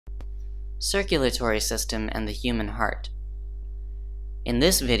circulatory system, and the human heart. In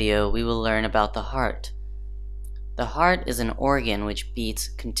this video, we will learn about the heart. The heart is an organ which beats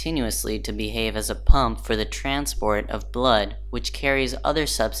continuously to behave as a pump for the transport of blood, which carries other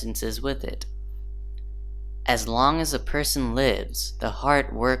substances with it. As long as a person lives, the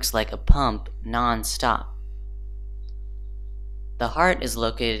heart works like a pump non-stop. The heart is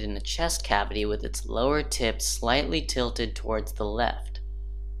located in the chest cavity with its lower tip slightly tilted towards the left.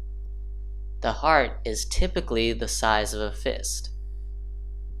 The heart is typically the size of a fist.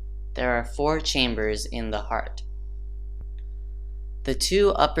 There are 4 chambers in the heart. The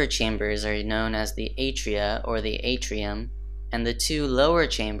 2 upper chambers are known as the atria or the atrium, and the 2 lower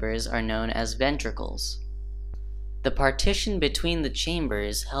chambers are known as ventricles. The partition between the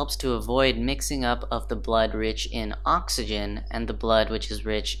chambers helps to avoid mixing up of the blood rich in oxygen and the blood which is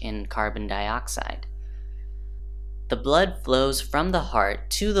rich in carbon dioxide. The blood flows from the heart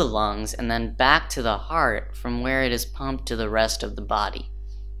to the lungs and then back to the heart, from where it is pumped to the rest of the body.